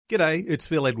G'day, it's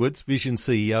Phil Edwards, Vision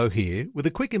CEO here, with a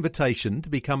quick invitation to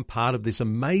become part of this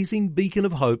amazing beacon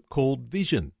of hope called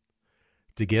Vision.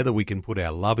 Together we can put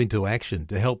our love into action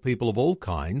to help people of all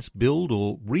kinds build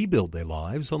or rebuild their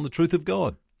lives on the truth of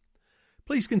God.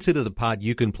 Please consider the part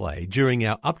you can play during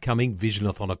our upcoming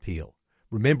Visionathon appeal,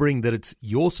 remembering that it's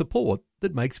your support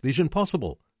that makes Vision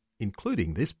possible,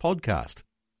 including this podcast.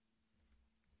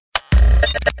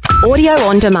 Audio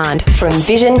on demand from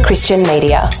Vision Christian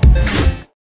Media.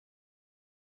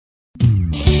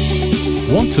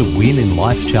 Want to win in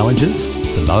life's challenges?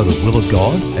 To know the will of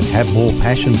God and have more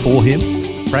passion for Him?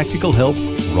 Practical help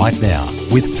right now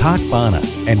with Tak Bhana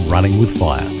and Running with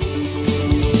Fire.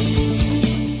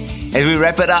 As we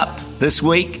wrap it up this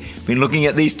week, we've been looking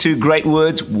at these two great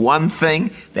words, one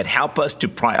thing, that help us to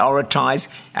prioritize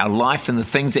our life and the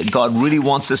things that God really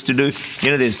wants us to do.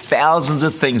 You know, there's thousands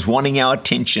of things wanting our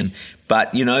attention.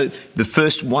 But, you know, the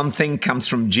first one thing comes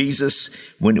from Jesus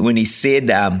when he said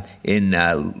in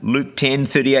Luke 10,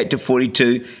 38 to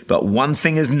 42, but one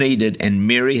thing is needed, and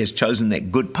Mary has chosen that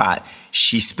good part.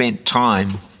 She spent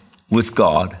time with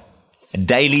God. A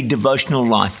daily devotional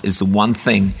life is the one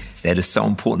thing that is so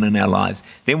important in our lives.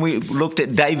 Then we looked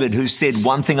at David, who said,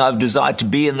 one thing I've desired, to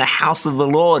be in the house of the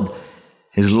Lord.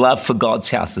 His love for God's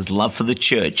house, his love for the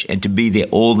church, and to be there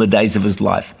all the days of his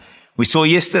life. We saw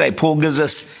yesterday, Paul gives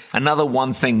us another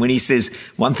one thing when he says,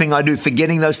 one thing I do,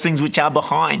 forgetting those things which are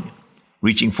behind,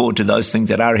 reaching forward to those things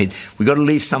that are ahead. We've got to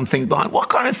leave something behind. What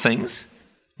kind of things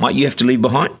might you have to leave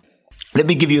behind? Let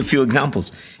me give you a few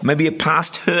examples. Maybe a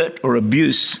past hurt or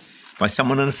abuse by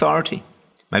someone in authority.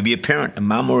 Maybe a parent, a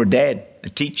mum or a dad, a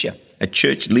teacher, a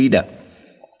church leader.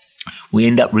 We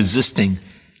end up resisting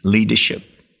leadership.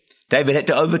 David had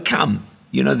to overcome,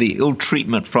 the ill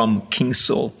treatment from King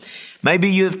Saul.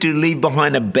 Maybe you have to leave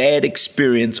behind a bad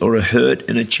experience or a hurt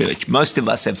in a church. Most of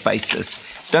us have faced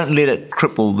this. Don't let it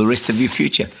cripple the rest of your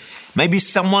future. Maybe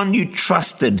someone you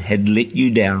trusted had let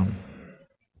you down.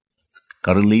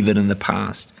 Got to leave it in the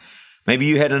past. Maybe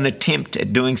you had an attempt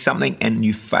at doing something and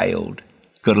you failed.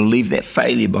 Got to leave that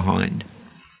failure behind.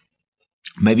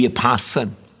 Maybe a past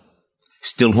sin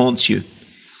still haunts you,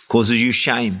 causes you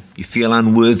shame. You feel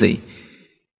unworthy.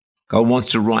 God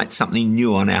wants to write something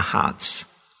new on our hearts.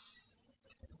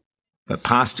 But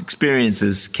past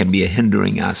experiences can be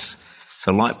hindering us.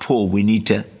 So like Paul, we need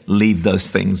to leave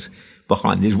those things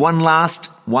behind. There's one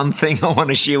thing I want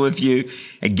to share with you,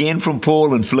 again from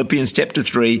Paul in Philippians chapter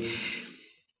 3.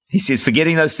 He says,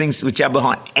 forgetting those things which are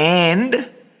behind and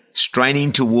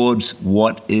straining towards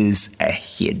what is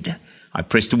ahead. I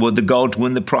press toward the goal to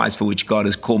win the prize for which God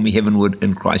has called me heavenward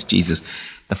in Christ Jesus.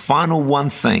 The final one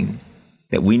thing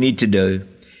that we need to do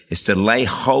is to lay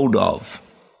hold of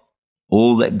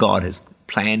all that God has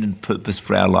planned and purposed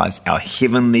for our lives, our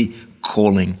heavenly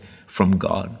calling from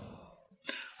God.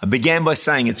 I began by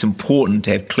saying it's important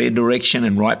to have clear direction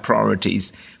and right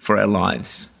priorities for our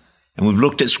lives. And we've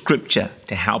looked at Scripture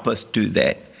to help us do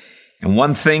that. And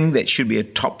one thing that should be a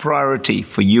top priority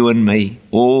for you and me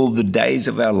all the days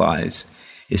of our lives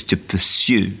is to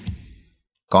pursue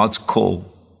God's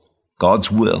call, God's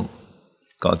will,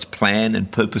 God's plan and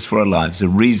purpose for our lives. The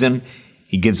reason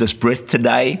He gives us breath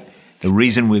today, the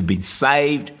reason we've been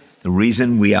saved, the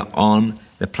reason we are on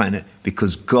the planet,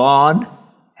 because God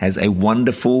has a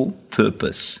wonderful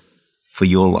purpose for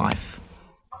your life.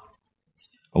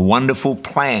 A wonderful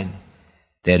plan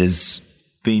that has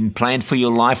been planned for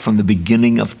your life from the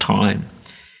beginning of time.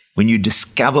 When you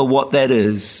discover what that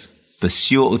is,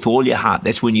 pursue it with all your heart.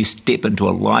 That's when you step into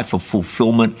a life of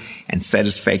fulfillment and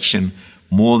satisfaction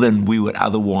more than we would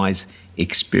otherwise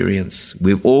experience.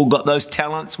 We've all got those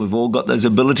talents. We've all got those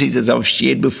abilities, as I've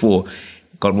shared before.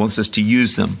 God wants us to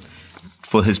use them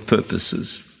for His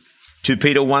purposes. 2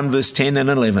 Peter 1 verse 10 and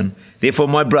 11. Therefore,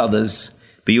 my brothers,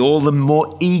 be all the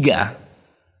more eager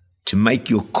to make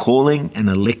your calling and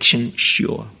election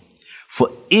sure. For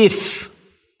if,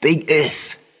 big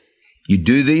if, you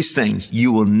do these things,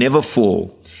 you will never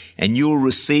fall, and you will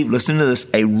receive, listen to this,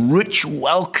 a rich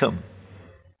welcome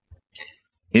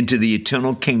into the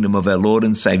eternal kingdom of our Lord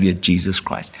and Savior, Jesus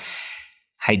Christ.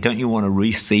 Hey, don't you want to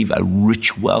receive a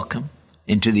rich welcome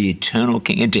into the eternal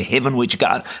kingdom, into heaven, which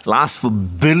God lasts for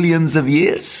billions of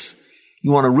years?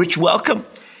 You want a rich welcome?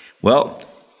 Well,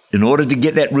 in order to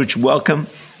get that rich welcome,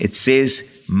 it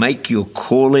says, make your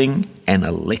calling and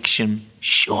election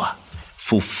sure.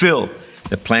 Fulfill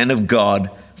the plan of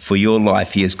God for your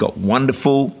life. He has got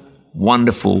wonderful,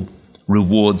 wonderful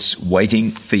rewards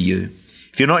waiting for you.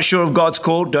 If you're not sure of God's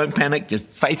call, don't panic. Just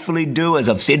faithfully do, as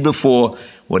I've said before,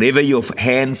 whatever your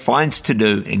hand finds to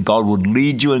do, and God will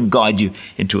lead you and guide you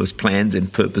into His plans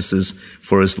and purposes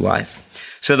for His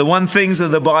life. So the one things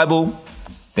of the Bible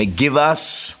that give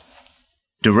us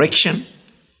direction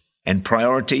and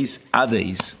priorities are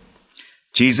these.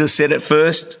 Jesus said it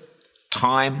first,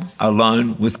 time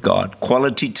alone with God,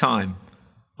 quality time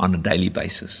on a daily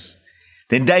basis.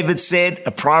 Then David said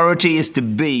a priority is to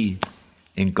be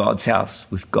in God's house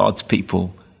with God's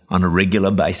people on a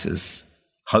regular basis,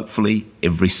 hopefully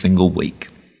every single week.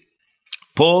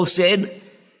 Paul said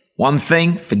one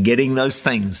thing, forgetting those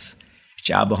things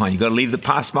which are behind. You've got to leave the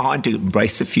past behind to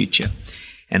embrace the future.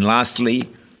 And lastly,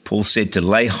 Paul said to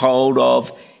lay hold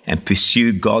of and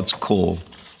pursue God's call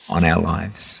on our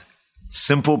lives.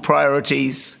 Simple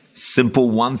priorities, simple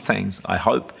one things. I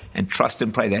hope and trust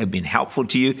and pray they have been helpful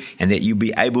to you and that you'll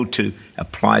be able to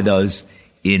apply those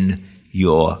in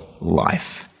your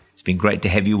life. It's been great to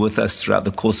have you with us throughout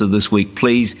the course of this week.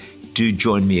 Please do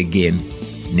join me again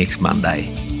next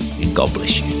Monday, and God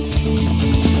bless you.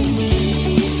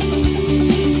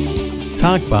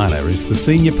 Tak Bhana is the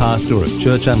Senior Pastor of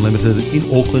Church Unlimited in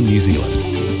Auckland, New Zealand.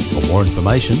 For more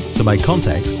information, to make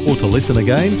contact or to listen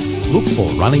again, look for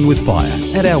Running with Fire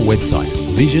at our website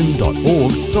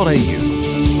vision.org.au.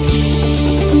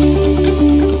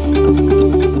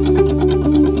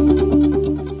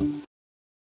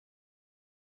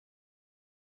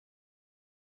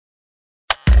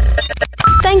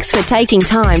 Thanks for taking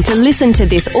time to listen to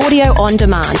this audio on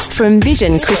demand from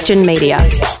Vision Christian Media.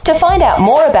 To find out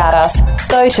more about us,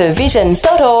 go to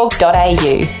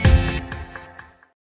vision.org.au.